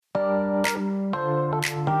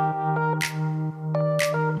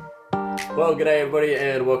Well, g'day everybody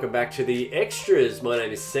and welcome back to The Extras. My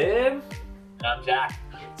name is Sam. And I'm Jack.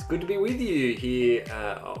 It's good to be with you here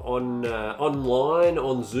online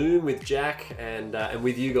on Zoom with Jack and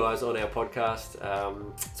with you guys on our podcast.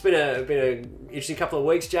 It's been a interesting couple of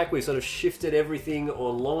weeks, Jack. We've sort of shifted everything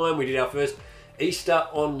online. We did our first Easter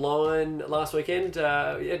online last weekend.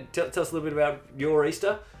 Tell us a little bit about your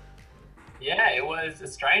Easter. Yeah, it was a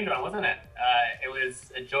strange one, wasn't it? It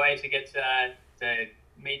was a joy to get to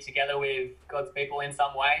meet together with God's people in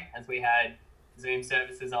some way, as we had Zoom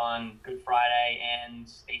services on Good Friday and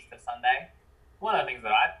Easter Sunday. One of the things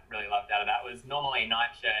that I really loved out of that was normally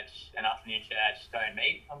night church and afternoon church don't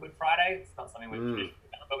meet on Good Friday. It's not something we've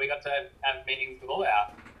traditionally done, but we got to have meetings with all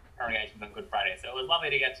our congregations on Good Friday. So it was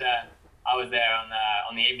lovely to get to. I was there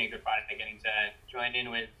on the evening of Good Friday, getting to join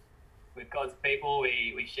in with God's people.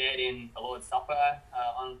 We shared in the Lord's Supper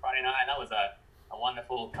on Friday night, and that was a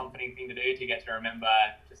wonderful, comforting thing to do, to get to remember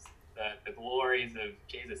just the glories of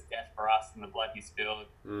Jesus' death for us and the blood he spilled.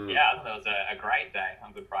 Yeah, I thought that was a great day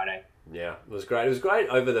on Good Friday. Yeah, it was great. It was great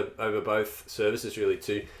over both services, really,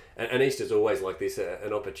 too. And Easter's always like this,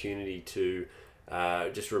 an opportunity to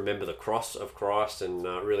just remember the cross of Christ, and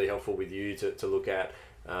really helpful with you to look at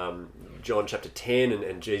John chapter 10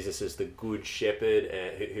 and Jesus as the good shepherd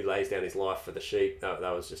who lays down his life for the sheep. That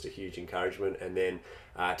was just a huge encouragement. And then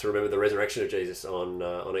to remember the resurrection of Jesus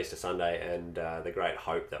on Easter Sunday, and the great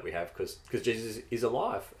hope that we have because Jesus is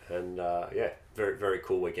alive. And very, very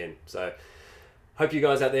cool weekend. So hope you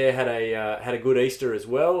guys out there had a good Easter as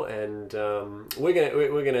well. And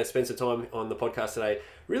we're gonna spend some time on the podcast today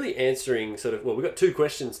really answering we've got two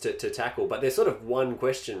questions to tackle, but there's sort of one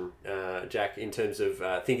question, Jack, in terms of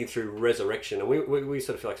thinking through resurrection. And we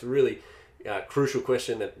sort of feel like it's a really crucial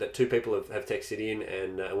question that two people have texted in,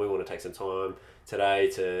 and we want to take some time today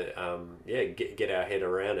to get our head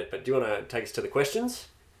around it. But do you want to take us to the questions?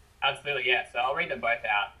 Absolutely, yeah. So I'll read them both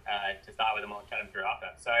out to start with, and we'll chat them through after.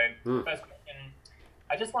 So first question,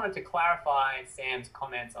 I just wanted to clarify Sam's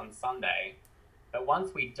comments on Sunday that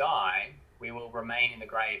once we die, we will remain in the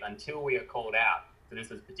grave until we are called out. So this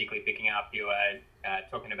was particularly picking up, you were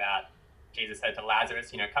talking about Jesus said to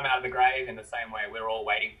Lazarus, come out of the grave. In the same way, we're all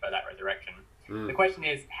waiting for that resurrection. The question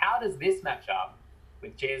is, how does this match up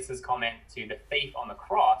with Jesus' comment to the thief on the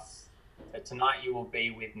cross that tonight you will be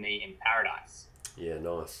with me in paradise? Yeah,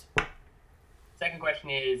 nice. Second question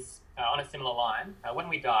is, on a similar line, when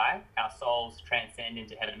we die, our souls transcend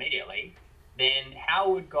into heaven immediately. Then how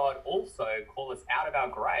would God also call us out of our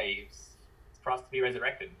graves for us to be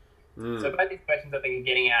resurrected? So both these questions, I think, are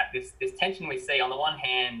getting at this tension we see. On the one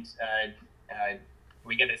hand,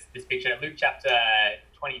 we get this picture. Luke chapter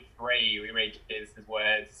 23, we read Jesus'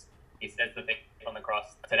 words. He says the thief on the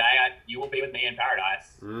cross, today you will be with me in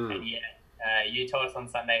paradise. And yet you told us on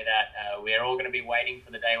Sunday that we're all going to be waiting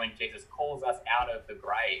for the day when Jesus calls us out of the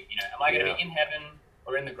grave. Am I going to be in heaven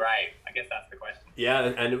or in the grave? I guess that's the question. Yeah,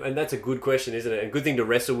 and that's a good question, isn't it? A good thing to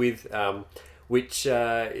wrestle with.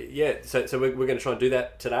 So we're going to try and do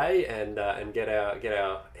that today and get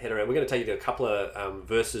our head around. We're going to take you to a couple of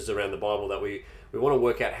verses around the Bible that we want to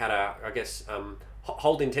work out how to, I guess,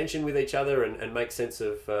 hold intention with each other and make sense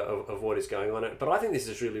of what is going on. But I think this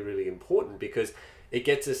is really, really important because it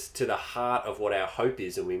gets us to the heart of what our hope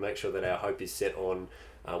is, and we make sure that our hope is set on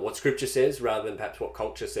what Scripture says rather than perhaps what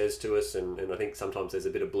culture says to us. And I think sometimes there's a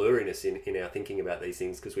bit of blurriness in our thinking about these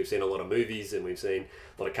things because we've seen a lot of movies and we've seen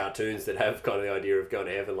a lot of cartoons that have kind of the idea of going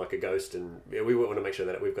to heaven like a ghost, and we want to make sure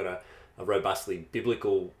that we've got a robustly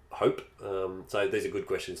biblical hope. So these are good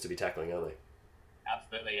questions to be tackling, aren't they?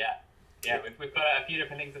 Absolutely, yeah. Yeah, we've got a few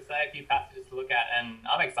different things to say, a few passages to look at, and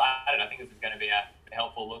I'm excited. I think this is going to be a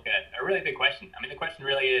helpful look at a really big question. I mean, the question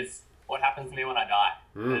really is, what happens to me when I die?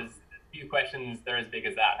 There's a few questions that are as big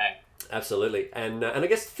as that, hey? Absolutely, and I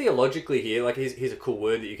guess theologically here, like here's a cool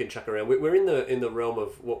word that you can chuck around. We're in the realm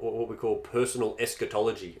of what we call personal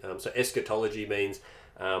eschatology. So eschatology means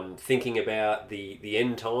thinking about the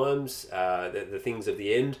end times, the things of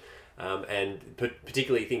the end. And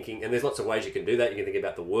particularly thinking, and there's lots of ways you can do that. You can think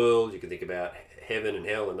about the world, you can think about heaven and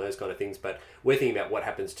hell and those kind of things, but we're thinking about what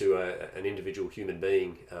happens to an individual human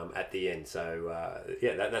being at the end. So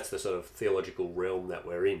that's the sort of theological realm that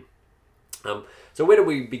we're in. So where do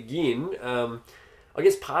we begin? I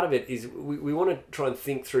guess part of it is we want to try and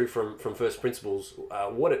think through from first principles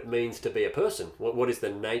what it means to be a person. What is the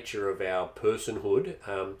nature of our personhood?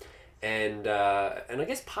 And I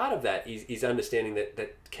guess part of that is understanding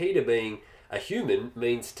that key to being a human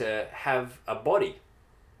means to have a body.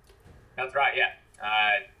 That's right, yeah.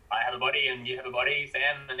 I have a body and you have a body,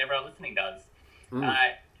 Sam, and everyone listening does.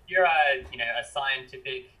 If you're a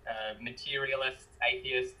scientific materialist,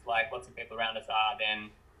 atheist, like lots of people around us are, then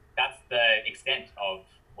that's the extent of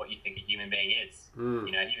what you think a human being is. You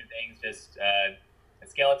know, human beings just a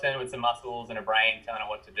skeleton with some muscles and a brain telling it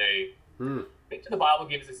what to do. The picture the Bible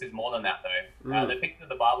gives us is more than that, though. The picture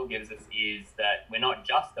the Bible gives us is that we're not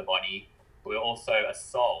just a body, we're also a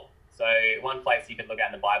soul. So one place you could look at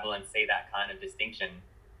in the Bible and see that kind of distinction,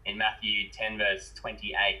 in Matthew 10, verse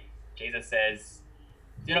 28, Jesus says,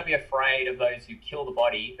 "Do not be afraid of those who kill the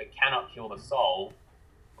body but cannot kill the soul.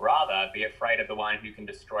 Rather, be afraid of the one who can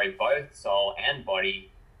destroy both soul and body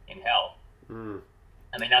in hell." I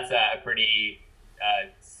mean, that's a pretty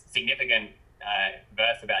significant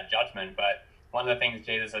verse about judgment, but one of the things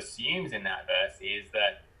Jesus assumes in that verse is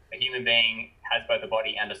that a human being has both a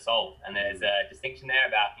body and a soul, and there's a distinction there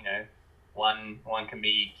about, you know, one can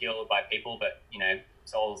be killed by people, but, you know,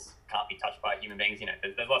 souls can't be touched by human beings. You know,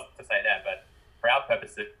 there's lots to say there, but for our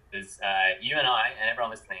purposes, you and I and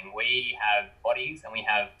everyone listening, we have bodies and we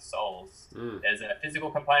have souls. There's a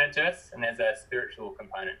physical component to us and there's a spiritual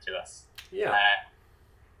component to us. Yep.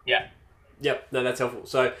 No, that's helpful.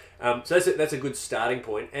 So, that's a good starting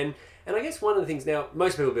point. And I guess one of the things now,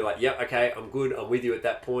 most people will be like, "Yep, okay, I'm good. I'm with you at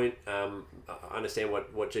that point. I understand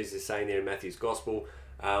what Jesus is saying there in Matthew's Gospel."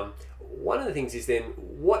 One of the things is then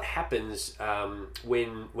what happens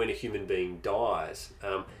when a human being dies.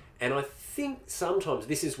 And I think sometimes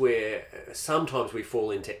this is where sometimes we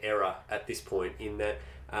fall into error at this point, in that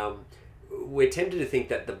we're tempted to think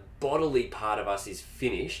that the bodily part of us is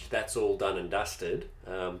finished, that's all done and dusted,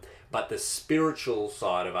 but the spiritual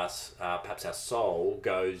side of us, perhaps our soul,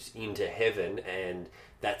 goes into heaven, and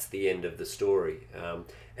that's the end of the story.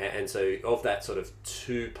 And so of that sort of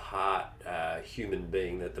two-part human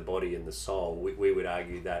being, that the body and the soul, we would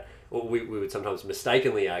argue that, or we would sometimes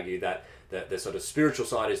mistakenly argue that the sort of spiritual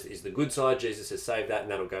side is the good side. Jesus has saved that, and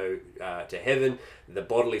that'll go to heaven. The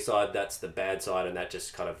bodily side, that's the bad side, and that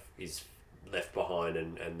just kind of is left behind,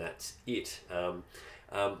 and that's it.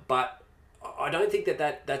 But I don't think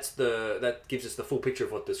that gives us the full picture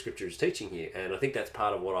of what the scripture is teaching here, and I think that's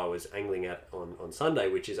part of what I was angling at on Sunday,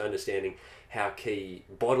 which is understanding how key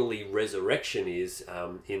bodily resurrection is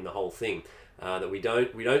in the whole thing. That we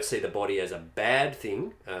don't see the body as a bad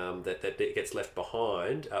thing that it gets left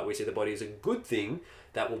behind. We see the body as a good thing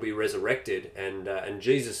that will be resurrected, and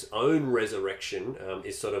Jesus' own resurrection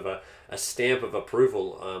is sort of a stamp of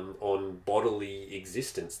approval on bodily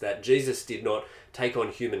existence. That Jesus did not take on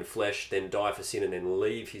human flesh, then die for sin, and then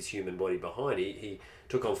leave his human body behind. He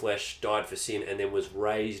took on flesh, died for sin, and then was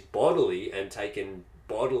raised bodily and taken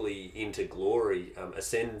bodily into glory,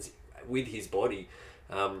 ascends with his body.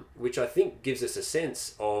 Which I think gives us a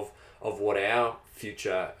sense of what our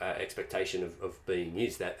future expectation of being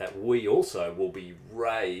is, that we also will be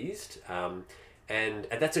raised, and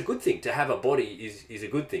that's a good thing. To have a body is a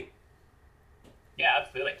good thing. Yeah,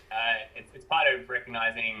 absolutely. It's part of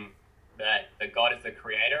recognizing that God is the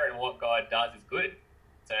creator, and what God does is good.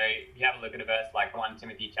 So if you have a look at a verse like 1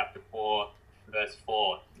 Timothy chapter 4, verse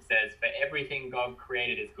 4, it says, "For everything God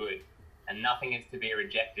created is good, and nothing is to be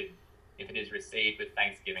rejected if it is received with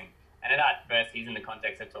thanksgiving." And in that verse, he's in the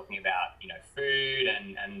context of talking about, you know, food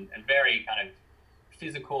and very kind of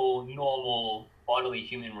physical, normal, bodily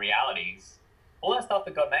human realities. All that stuff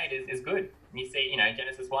that God made is good. And you see, you know,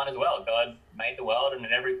 Genesis 1 as well. God made the world, and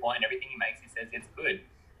at every point, everything he makes, he says it's good.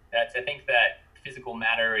 To think that physical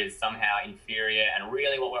matter is somehow inferior, and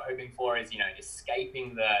really what we're hoping for is, you know,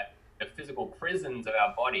 escaping the physical prisons of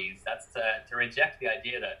our bodies, that's to reject the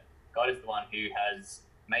idea that God is the one who has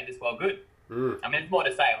made this world good. I mean, there's more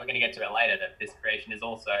to say. We're going to get to it later, that this creation is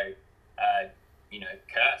also, you know,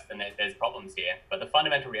 cursed, and there's problems here. But the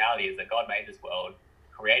fundamental reality is that God made this world,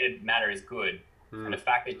 created matter is good, and the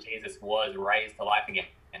fact that Jesus was raised to life again,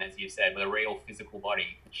 and as you said, with a real physical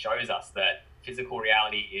body, shows us that physical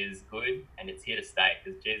reality is good, and it's here to stay,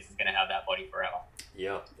 because Jesus is going to have that body forever.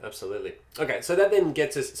 Yeah, absolutely. Okay, so that then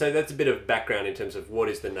gets us, so that's a bit of background in terms of what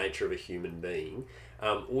is the nature of a human being.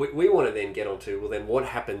 We want to then get on to, well, then what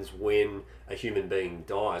happens when a human being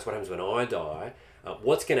dies? What happens when I die?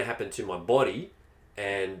 What's going to happen to my body?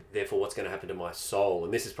 And therefore, what's going to happen to my soul?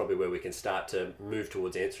 And this is probably where we can start to move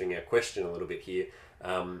towards answering our question a little bit here.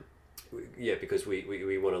 Because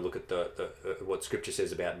we want to look at the what Scripture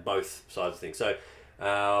says about both sides of things. So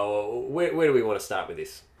where do we want to start with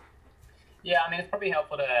this? Yeah, I mean, it's probably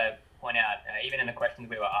helpful to point out, even in the questions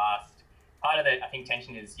we were asked, part of the, I think,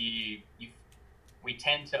 tension is we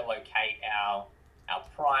tend to locate our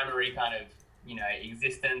primary kind of, you know,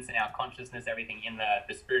 existence and our consciousness, everything in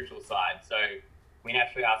the spiritual side. So we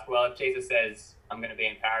naturally ask, well, if Jesus says I'm going to be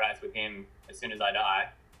in paradise with him as soon as I die,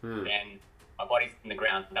 then my body's in the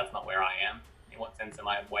ground, and that's not where I am. In what sense am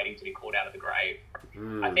I waiting to be called out of the grave?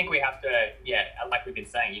 I think we have to, like we've been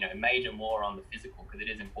saying, major more on the physical because it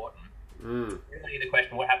is important. Really, the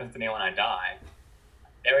question, what happens to me when I die?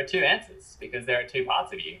 There are two answers because there are two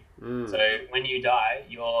parts of you. So when you die,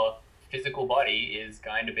 your physical body is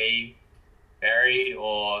going to be buried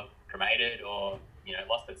or cremated or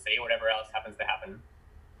lost at sea, whatever else happens to happen.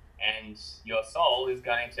 And your soul is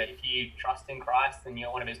going to, if you trust in Christ and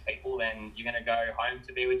you're one of his people, then you're going to go home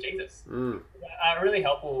to be with Jesus. A really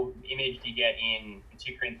helpful image you get in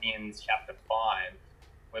 2 Corinthians chapter 5,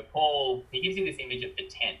 where Paul, he gives you this image of the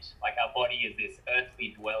tent. Like our body is this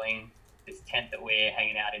earthly dwelling, this tent that we're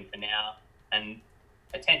hanging out in for now. And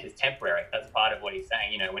a tent is temporary. That's part of what he's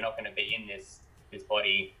saying. We're not going to be in this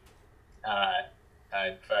body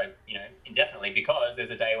for indefinitely, because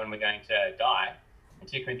there's a day when we're going to die. In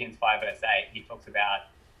 2 Corinthians 5 verse 8, he talks about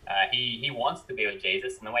he wants to be with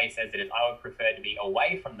Jesus, and the way he says it is, I would prefer to be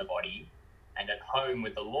away from the body and at home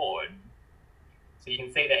with the Lord. So you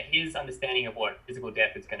can see that his understanding of what physical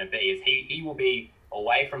death is going to be is he will be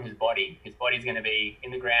away from his body. His body's going to be in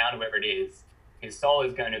the ground, wherever it is. His soul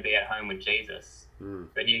is going to be at home with Jesus.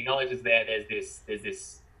 But he acknowledges there's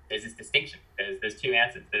this distinction. There's two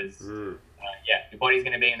answers. There's your body's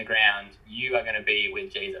going to be in the ground. You are going to be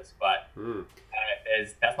with Jesus. But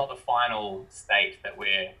that's not the final state that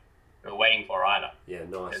we're waiting for either. Yeah,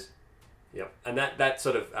 nice. Yep. And that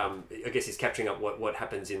sort of, I guess he's capturing up what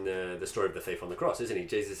happens in the story of the thief on the cross, isn't he?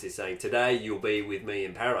 Jesus is saying, today you'll be with me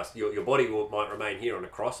in paradise. Your body might remain here on a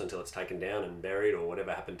cross until it's taken down and buried or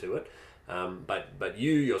whatever happened to it. But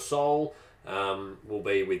you, your soul, will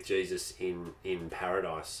be with Jesus in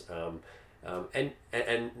paradise. And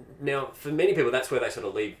now for many people that's where they sort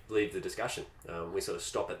of leave the discussion. We sort of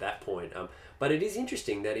stop at that point. But it is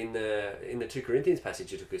interesting that in the 2 Corinthians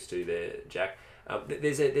passage you took us to there, Jack,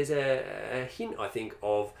 there's a hint, I think,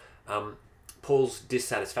 of Paul's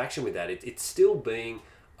dissatisfaction with that. It's still being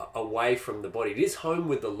away from the body. It is home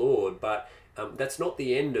with the Lord, but that's not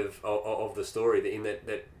the end of the story. In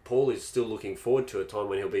that Paul is still looking forward to a time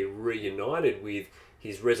when he'll be reunited with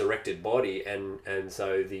his resurrected body, and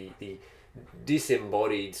so the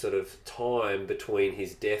disembodied sort of time between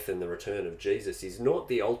his death and the return of Jesus is not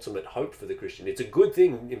the ultimate hope for the Christian. It's a good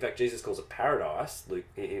thing. In fact, Jesus calls it paradise, Luke,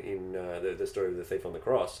 in the story of the thief on the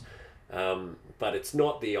cross, but it's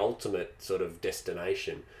not the ultimate sort of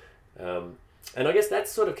destination. And I guess that's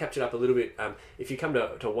sort of captured up a little bit. If you come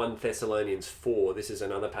to 1 Thessalonians 4, this is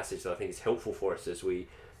another passage that I think is helpful for us as we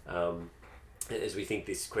think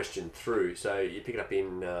this question through. So you pick it up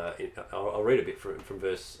I'll read a bit from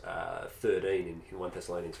verse 13 in 1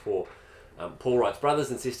 Thessalonians 4. Paul writes,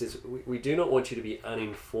 brothers and sisters, we do not want you to be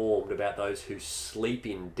uninformed about those who sleep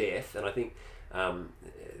in death. And I think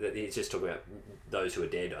that it's just talking about those who are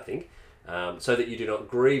dead, I think. So that you do not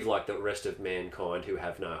grieve like the rest of mankind who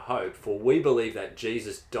have no hope. For we believe that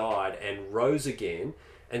Jesus died and rose again,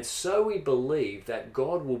 and so we believe that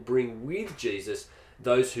God will bring with Jesus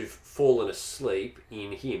those who've fallen asleep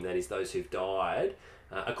in him, that is, those who've died.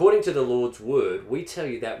 According to the Lord's word, we tell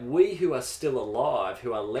you that we who are still alive,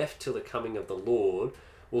 who are left till the coming of the Lord,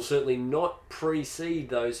 will certainly not precede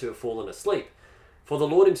those who have fallen asleep. For the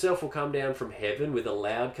Lord himself will come down from heaven with a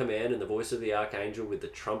loud command and the voice of the archangel with the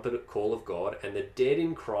trumpet call of God, and the dead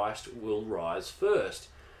in Christ will rise first.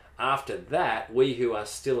 After that, we who are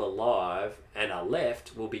still alive and are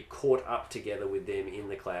left will be caught up together with them in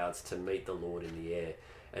the clouds to meet the Lord in the air.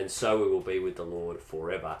 And so we will be with the Lord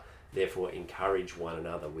forever. Therefore, encourage one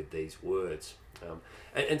another with these words.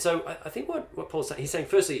 And so I think what Paul's saying, he's saying,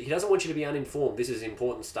 firstly, he doesn't want you to be uninformed. This is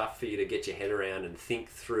important stuff for you to get your head around and think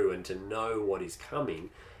through and to know what is coming.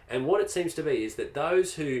 And what it seems to be is that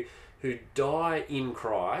those who die in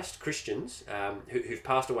Christ, Christians, who've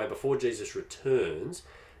passed away before Jesus returns,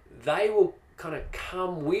 they will kind of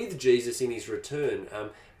come with Jesus in his return,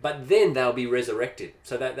 but then they'll be resurrected.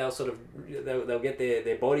 So that they'll get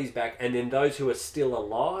their bodies back, and then those who are still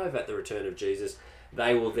alive at the return of Jesus,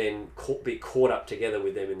 they will then be caught up together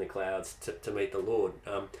with them in the clouds to meet the Lord.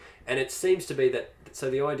 And it seems to be that, so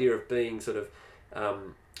the idea of being sort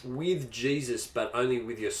of with Jesus, but only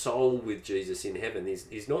with your soul with Jesus in heaven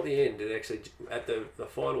is not the end. It actually, at the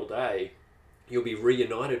final day, you'll be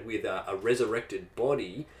reunited with a resurrected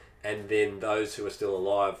body, and then those who are still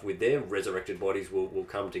alive with their resurrected bodies will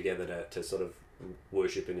come together to sort of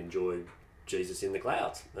worship and enjoy Jesus in the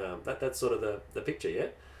clouds. That's sort of the picture, yeah?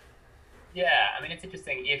 Yeah, I mean, it's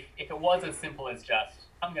interesting. If it was as simple as just,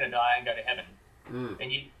 I'm going to die and go to heaven,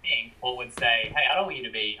 then you'd think Paul would say, hey, I don't want you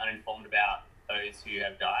to be uninformed about those who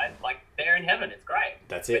have died. Like, they're in heaven, it's great.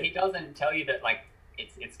 That's it. But he doesn't tell you that, like,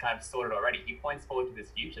 it's kind of sorted already. He points forward to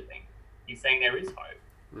this future thing. He's saying there is hope.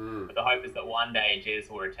 But the hope is that one day Jesus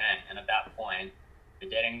will return, and at that point, the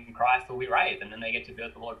dead in Christ will be raised, and then they get to be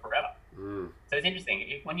with the Lord forever. So it's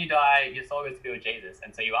interesting. When you die, your soul goes to be with Jesus,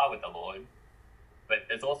 and so you are with the Lord. But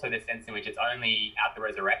there's also this sense in which it's only at the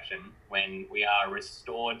resurrection, when we are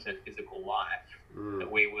restored to physical life, that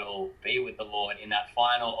we will be with the Lord in that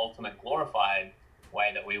final, ultimate, glorified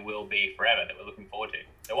way that we will be forever, that we're looking forward to.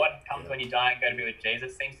 So what comes when you die and go to be with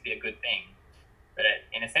Jesus seems to be a good thing. But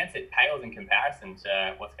in a sense, it pales in comparison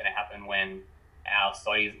to what's going to happen when our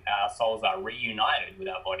souls are reunited with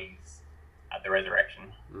our bodies at the resurrection.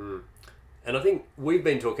 And I think we've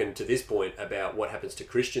been talking to this point about what happens to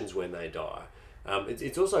Christians when they die.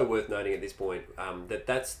 It's also worth noting at this point that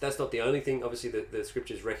that's not the only thing. Obviously, the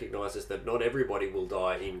scriptures recognises that not everybody will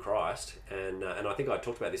die in Christ, and I think I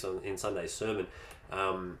talked about this in Sunday's sermon.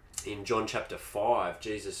 In John chapter 5,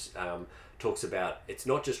 Jesus talks about it's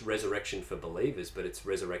not just resurrection for believers, but it's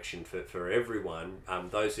resurrection for everyone.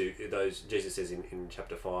 Jesus says in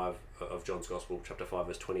chapter 5 of John's Gospel, chapter 5,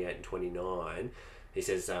 verse 28 and 29, he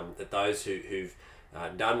says that those who've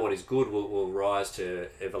done what is good will rise to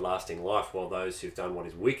everlasting life, while those who've done what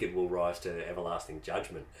is wicked will rise to everlasting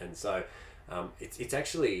judgment. And so it's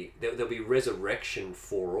actually, there'll be resurrection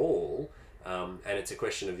for all, and it's a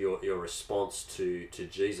question of your response to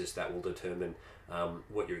Jesus that will determine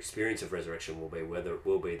what your experience of resurrection will be, whether it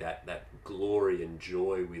will be that glory and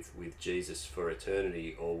joy with Jesus for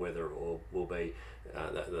eternity, or whether it will be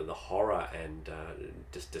the horror and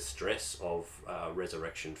just distress of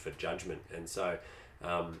resurrection for judgment. And so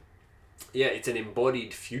it's an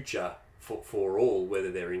embodied future for all,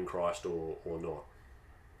 whether they're in Christ or not.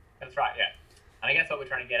 That's right, yeah. And I guess what we're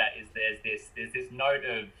trying to get at is there's this note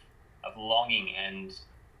of longing, and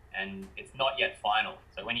it's not yet final.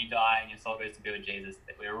 So when you die and your soul goes to be with Jesus,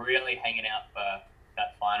 that we're really hanging out for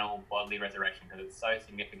that final bodily resurrection, because it's so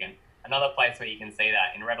significant. Another place where you can see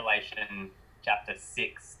that in Revelation chapter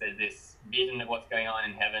 6, there's this vision of what's going on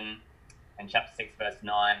in heaven. In chapter 6, verse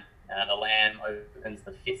 9, the Lamb opens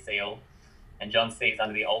the fifth seal, and John sees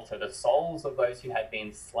under the altar the souls of those who had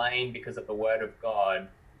been slain because of the word of God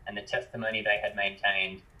and the testimony they had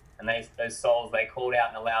maintained. And those souls, they called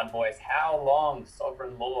out in a loud voice, "How long,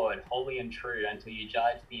 sovereign Lord, holy and true, until you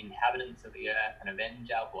judge the inhabitants of the earth and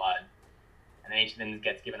avenge our blood?" And then each of them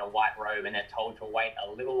gets given a white robe, and they're told to wait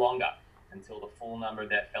a little longer until the full number of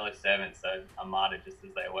their fellow servants are martyred just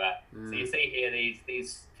as they were. So you see here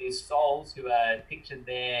these souls who are pictured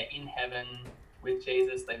there in heaven with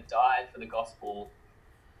Jesus. They've died for the gospel,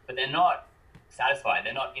 but they're not satisfied.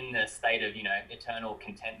 They're not in the state of eternal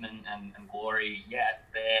contentment and glory yet.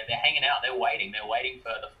 They're hanging out. They're waiting. They're waiting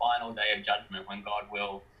for the final day of judgment, when God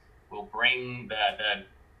will bring the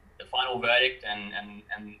final verdict, and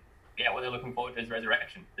what they're looking forward to is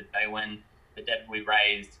resurrection, the day when the dead will be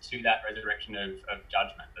raised to that resurrection of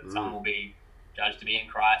judgment. That some will be judged to be in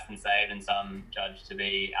Christ and saved, and some judged to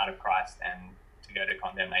be out of Christ and to go to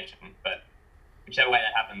condemnation. But whichever way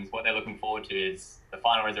that happens, what they're looking forward to is the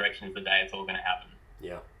final resurrection is the day it's all going to happen.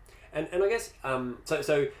 Yeah. And I guess,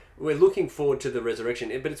 so we're looking forward to the resurrection,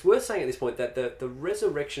 but it's worth saying at this point that the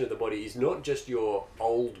resurrection of the body is not just your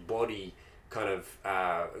old body kind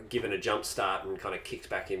of given a jump start and kind of kicked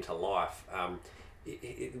back into life.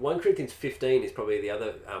 1 Corinthians 15 is probably the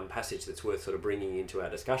other passage that's worth sort of bringing into our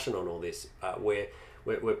discussion on all this, where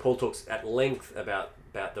Paul talks at length about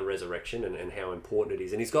the resurrection and how important it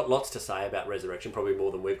is. And he's got lots to say about resurrection, probably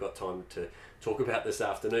more than we've got time to talk about this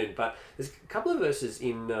afternoon. But there's a couple of verses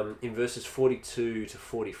in verses 42 to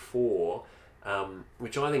 44,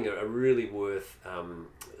 which I think are really worth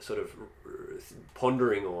sort of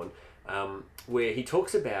pondering on, where he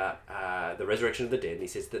talks about the resurrection of the dead, and he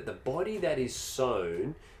says that the body that is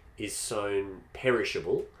sown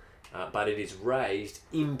perishable, but it is raised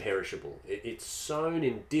imperishable. It's sown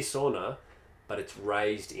in dishonor, but it's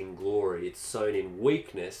raised in glory. It's sown in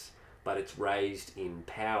weakness, but it's raised in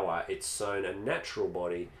power. It's sown a natural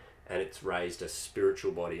body, and it's raised a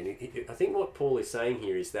spiritual body. And I think what Paul is saying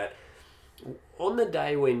here is that on the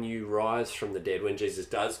day when you rise from the dead, when Jesus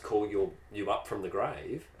does call you up from the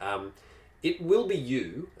grave, it will be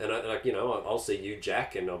you, and I'll see you,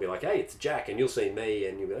 Jack, and I'll be like, "Hey, it's Jack," and you'll see me,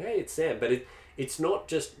 and you'll be like, "Hey, it's Sam." But it's not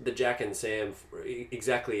just the Jack and Sam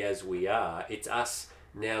exactly as we are. It's us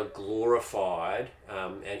now glorified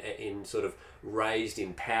and in sort of raised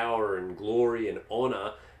in power and glory and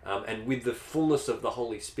honor, and with the fullness of the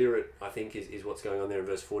Holy Spirit, I think is what's going on there in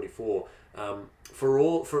verse 44.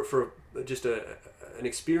 For just an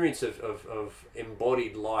experience of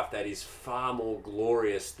embodied life that is far more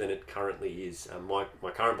glorious than it currently is. My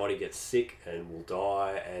current body gets sick and will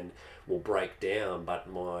die and will break down, but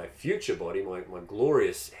my future body, my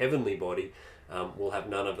glorious heavenly body, will have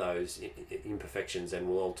none of those imperfections and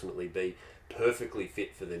will ultimately be perfectly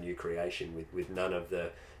fit for the new creation with none of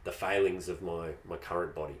the failings of my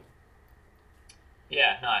current body.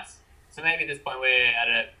 Yeah, nice. So maybe at this point we're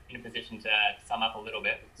in a position to sum up a little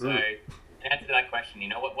bit. So in answer to that question,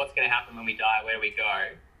 what's going to happen when we die? Where do we go?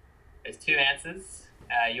 There's two answers.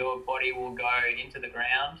 Your body will go into the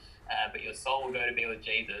ground, but your soul will go to be with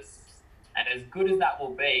Jesus. And as good as that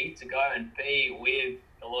will be to go and be with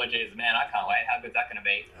the Lord Jesus, man, I can't wait. How good's that going to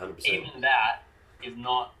be? 100%. Even that is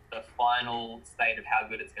not the final state of how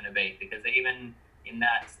good it's going to be, because even in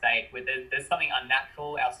that state, where there's something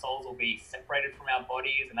unnatural, our souls will be separated from our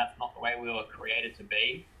bodies, and that's not the way we were created to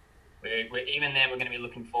be. We're even then, we're going to be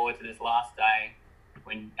looking forward to this last day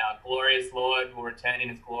when our glorious Lord will return in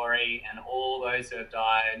his glory, and all those who have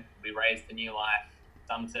died will be raised to new life,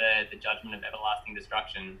 some to the judgment of everlasting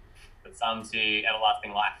destruction, but some to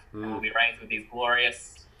everlasting life. And we'll be raised with these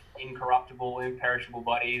glorious, incorruptible, imperishable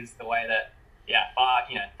bodies, the way that, far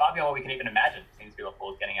beyond what we can even imagine, seems to be what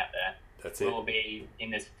Paul's getting at there. That's we it. will be in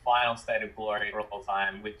this final state of glory for all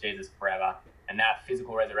time with Jesus forever. And that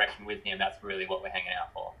physical resurrection with him, that's really what we're hanging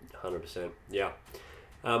out for. 100%. Yeah.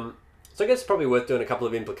 So I guess it's probably worth doing a couple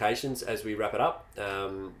of implications as we wrap it up.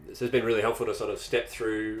 So it's been really helpful to sort of step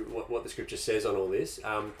through what the scripture says on all this.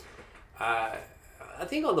 I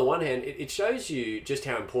think on the one hand, it shows you just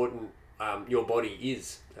how important your body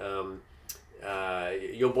is.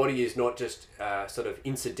 Your body is not just sort of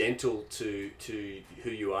incidental to who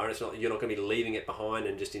you are. You're not going to be leaving it behind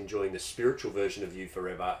and just enjoying the spiritual version of you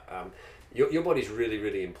forever. Your body is really,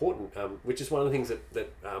 really important, which is one of the things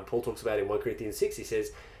that Paul talks about in 1 Corinthians 6. He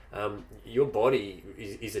says, your body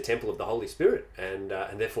is a temple of the Holy Spirit, and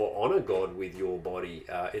therefore honor God with your body.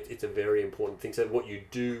 It's a very important thing. So what you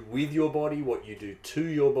do with your body, what you do to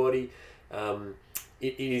your body,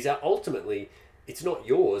 it is ultimately, it's not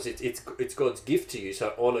yours. It's God's gift to you.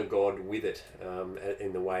 So honor God with it,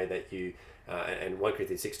 in the way that you. And 1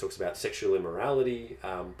 Corinthians 6 talks about sexual immorality,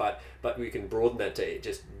 but we can broaden that to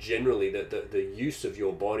just generally the use of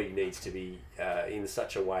your body needs to be in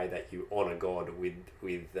such a way that you honor God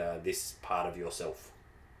with this part of yourself.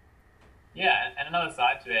 Yeah, and another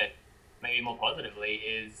side to it, maybe more positively,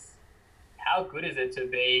 is how good is it to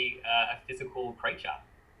be a physical creature?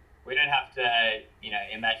 We don't have to,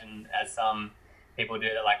 imagine as some people do,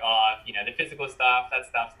 they're like, the physical stuff, that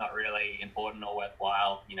stuff's not really important or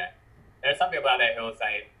worthwhile, There are some people out there who will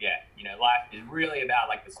say, life is really about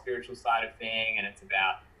like the spiritual side of thing, and it's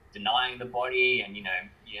about denying the body and,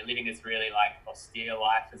 living this really like austere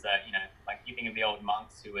life as like you think of the old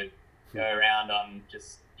monks who would go around on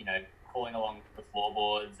just, crawling along the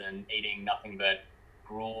floorboards and eating nothing but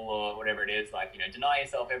gruel or whatever it is, like, deny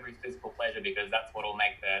yourself every physical pleasure because that's what will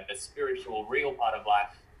make the spiritual, real part of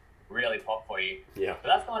life really pop for you. Yeah.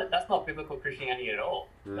 But that's not biblical Christianity at all.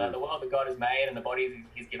 The world that God has made and the bodies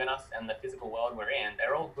he's given us and the physical world we're in,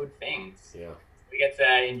 they're all good things. Yeah. We get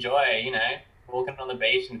to enjoy, walking on the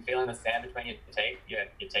beach and feeling the sand between your teeth. Your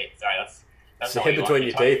teeth. Sorry, that's sand between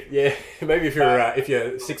your teeth. Yeah. Maybe if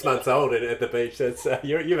you're 6 months old at the beach, that's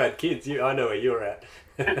you've had kids. I know where you're at.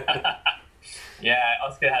 Yeah,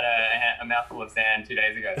 Oscar had a mouthful of sand 2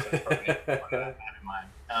 days ago, so that's probably what I have in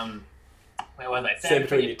mind. Where was I? Sand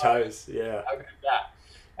between your toes. Yeah. Okay,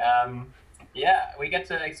 we get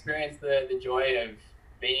to experience the joy of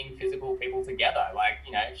being physical people together, like,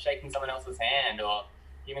 shaking someone else's hand or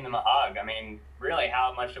giving them a hug. I mean, really,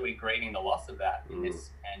 how much are we grieving the loss of that in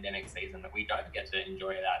this pandemic season, that we don't get to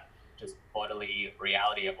enjoy that just bodily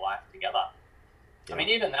reality of life together? Yeah. I mean,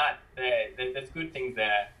 even that, there's good things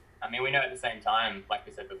there. I mean, we know at the same time, like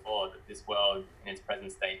we said before, that this world in its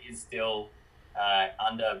present state is still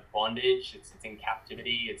under bondage. It's in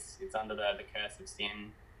captivity. It's under the curse of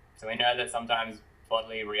sin. So we know that sometimes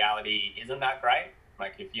bodily reality isn't that great.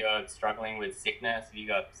 Like if you're struggling with sickness, if you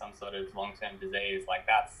got some sort of long-term disease, like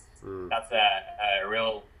that's a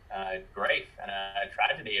real grief and a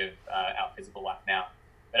tragedy of our physical life now.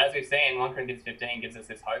 But as we've seen, 1 Corinthians 15 gives us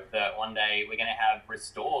this hope that one day we're going to have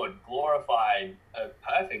restored, glorified,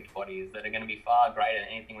 perfect bodies that are going to be far greater than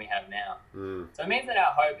anything we have now. So it means that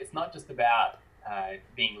our hope is not just about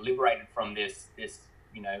being liberated from this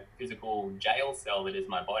physical jail cell that is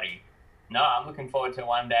my body. No, I'm looking forward to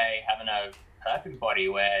one day having a perfect body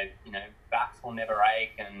where, backs will never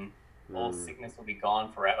ache and all sickness will be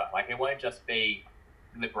gone forever. Like it won't just be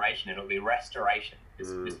liberation, it'll be restoration, this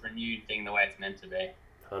renewed thing the way it's meant to be.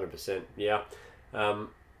 100%. Yeah.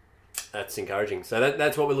 That's encouraging. So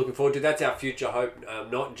that's what we're looking forward to. That's our future hope,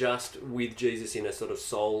 not just with Jesus in a sort of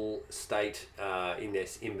soul state in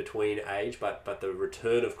this in-between age, but the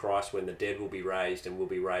return of Christ when the dead will be raised and will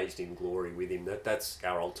be raised in glory with him. That's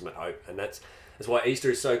our ultimate hope. And that's that's why Easter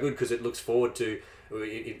is so good, because it looks forward to,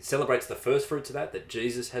 it celebrates the first fruits of that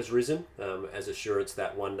Jesus has risen, as assurance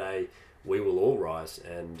that one day we will all rise,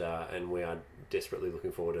 and we are desperately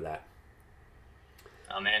looking forward to that.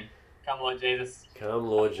 Amen. Come, Lord Jesus. Come,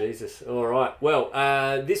 Lord Jesus. All right. Well,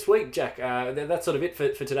 this week, Jack, that's sort of it for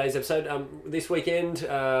today's episode. This weekend,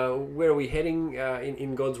 where are we heading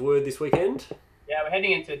in God's Word this weekend? Yeah, we're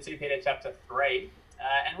heading into 2 Peter chapter 3.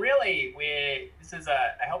 And really, this is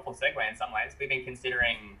a helpful segue in some ways. We've been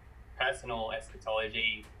considering personal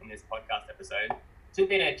eschatology in this podcast episode. 2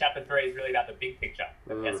 Peter chapter 3 is really about the big picture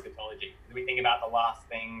of eschatology. We think about the last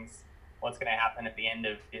things, what's going to happen at the end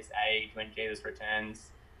of this age when Jesus returns.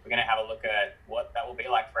 We're going to have a look at what that will be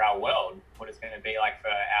like for our world, what it's going to be like for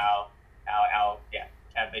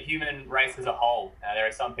the human race as a whole. There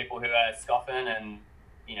are some people who are scoffing and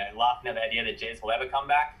laughing at the idea that Jesus will ever come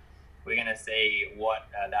back. We're going to see what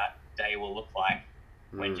that day will look like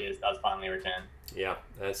when Jesus does finally return. Yeah,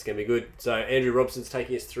 that's going to be good. So Andrew Robson's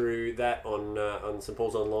taking us through that on St.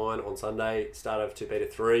 Paul's Online on Sunday, start of 2 Peter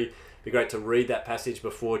 3. It'd be great to read that passage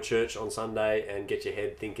before church on Sunday and get your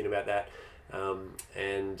head thinking about that.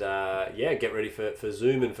 Get ready for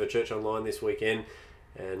Zoom and for Church Online this weekend.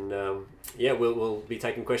 And we'll be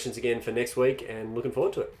taking questions again for next week and looking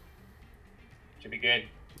forward to it. Should be good.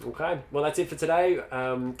 Okay, well that's it for today.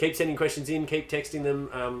 Keep sending questions in, keep texting them.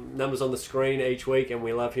 Numbers on the screen each week, and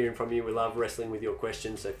we love hearing from you. We love wrestling with your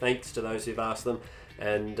questions, so thanks to those who've asked them.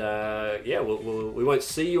 And we won't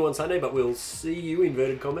see you on Sunday, but we'll see you,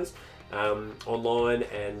 inverted commas, online,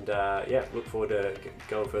 and look forward to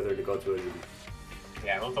going further into God's Word with you.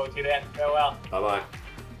 Yeah, we'll talk to you then. Farewell. Bye-bye.